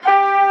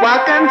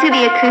Welcome to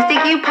the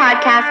Acoustic You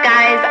podcast,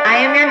 guys.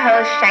 I am your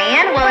host,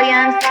 Cheyenne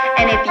Williams,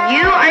 and if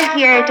you are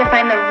here to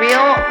find the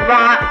real,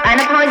 raw,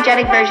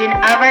 unapologetic version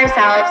of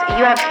ourselves,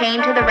 you have came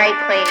to the right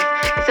place.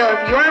 So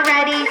if you're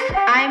ready,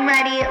 I'm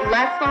ready.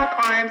 Let's lock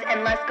arms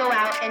and let's go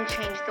out and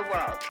change the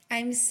world.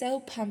 I'm so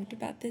pumped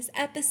about this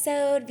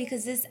episode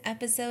because this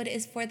episode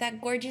is for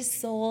that gorgeous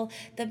soul,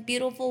 the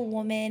beautiful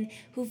woman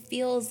who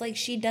feels like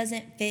she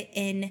doesn't fit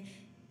in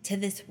to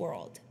this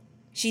world.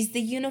 She's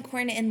the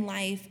unicorn in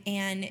life,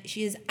 and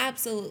she is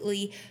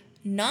absolutely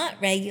not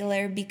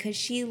regular because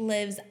she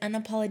lives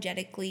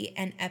unapologetically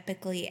and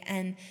epically.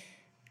 And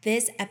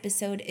this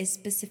episode is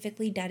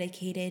specifically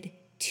dedicated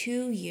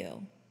to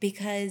you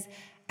because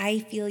I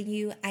feel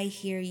you, I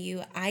hear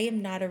you. I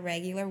am not a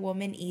regular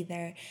woman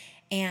either.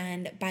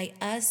 And by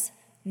us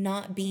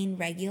not being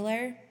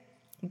regular,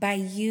 by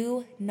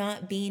you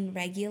not being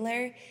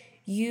regular,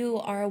 you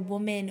are a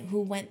woman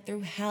who went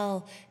through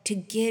hell to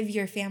give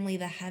your family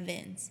the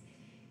heavens.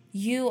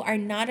 You are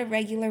not a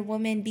regular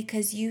woman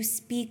because you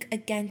speak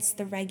against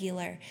the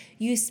regular.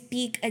 You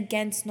speak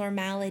against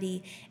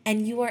normality,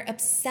 and you are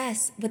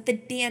obsessed with the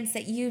dance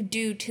that you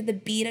do to the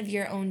beat of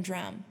your own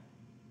drum.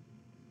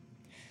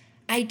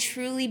 I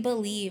truly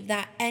believe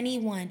that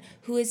anyone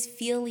who is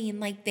feeling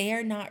like they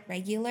are not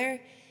regular,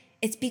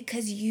 it's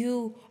because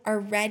you are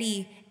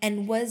ready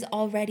and was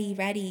already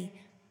ready,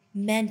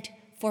 meant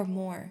for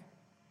more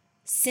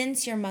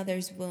since your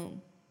mother's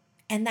womb.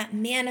 And that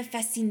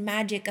manifesting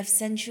magic of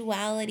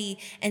sensuality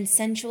and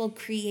sensual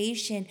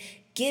creation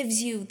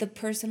gives you the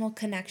personal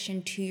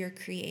connection to your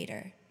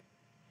creator.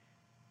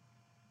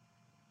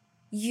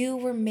 You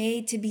were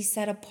made to be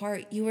set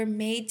apart. You were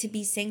made to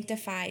be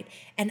sanctified.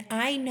 And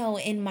I know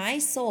in my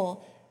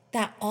soul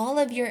that all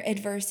of your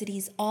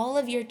adversities, all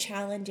of your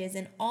challenges,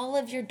 and all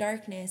of your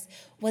darkness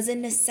was a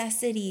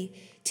necessity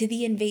to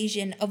the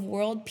invasion of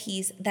world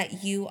peace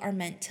that you are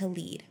meant to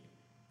lead.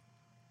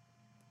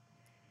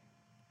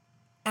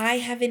 I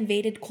have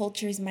invaded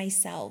cultures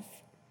myself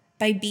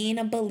by being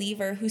a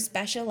believer who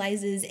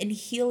specializes in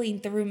healing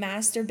through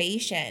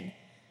masturbation.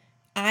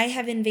 I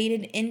have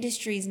invaded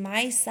industries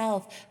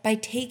myself by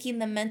taking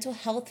the mental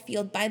health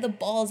field by the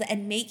balls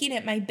and making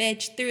it my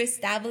bitch through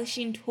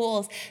establishing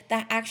tools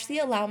that actually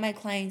allow my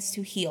clients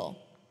to heal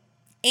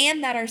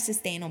and that are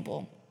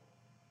sustainable.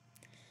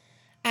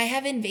 I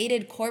have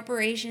invaded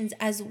corporations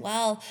as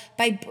well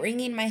by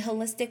bringing my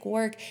holistic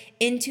work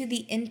into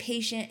the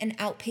inpatient and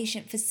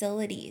outpatient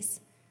facilities.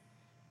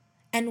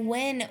 And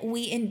when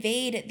we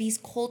invade these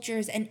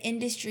cultures and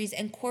industries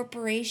and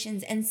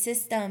corporations and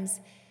systems,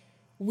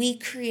 we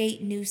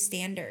create new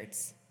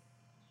standards.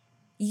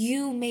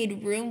 You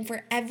made room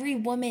for every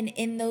woman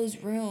in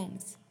those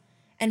rooms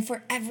and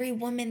for every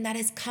woman that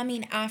is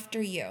coming after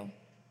you.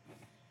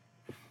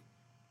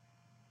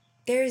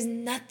 There is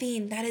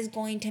nothing that is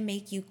going to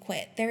make you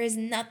quit. There is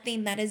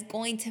nothing that is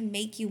going to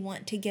make you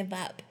want to give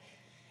up.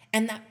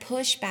 And that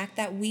pushback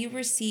that we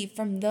receive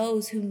from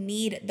those who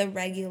need the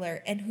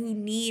regular and who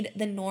need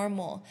the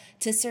normal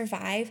to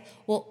survive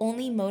will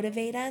only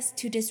motivate us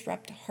to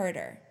disrupt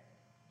harder.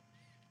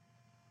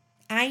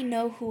 I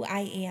know who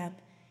I am.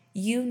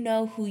 You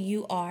know who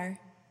you are.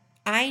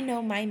 I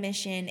know my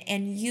mission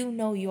and you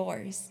know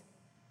yours.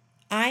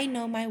 I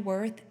know my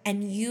worth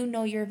and you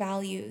know your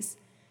values.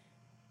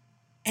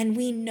 And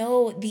we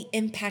know the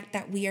impact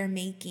that we are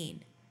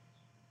making.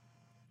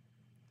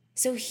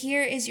 So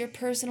here is your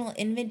personal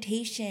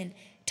invitation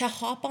to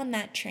hop on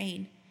that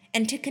train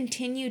and to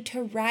continue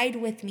to ride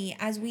with me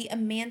as we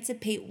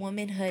emancipate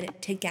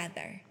womanhood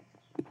together.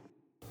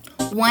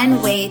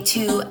 One way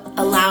to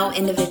allow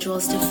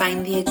individuals to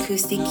find the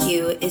Acoustic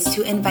You is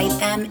to invite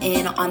them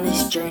in on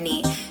this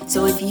journey.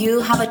 So if you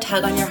have a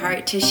tug on your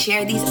heart to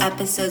share these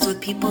episodes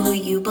with people who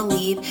you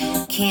believe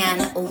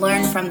can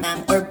learn from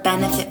them or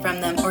benefit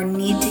from them or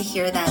need to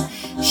hear them,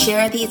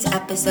 share these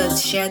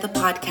episodes, share the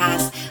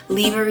podcast,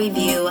 leave a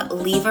review,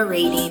 leave a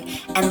rating,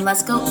 and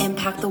let's go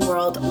impact the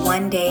world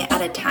one day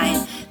at a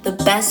time. The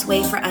best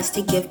way for us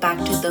to give back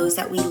to those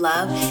that we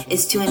love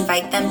is to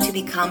invite them to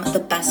become the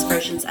best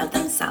versions of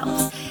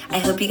themselves. I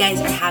hope you guys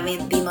are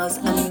having the most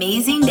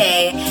amazing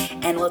day,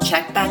 and we'll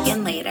check back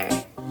in later.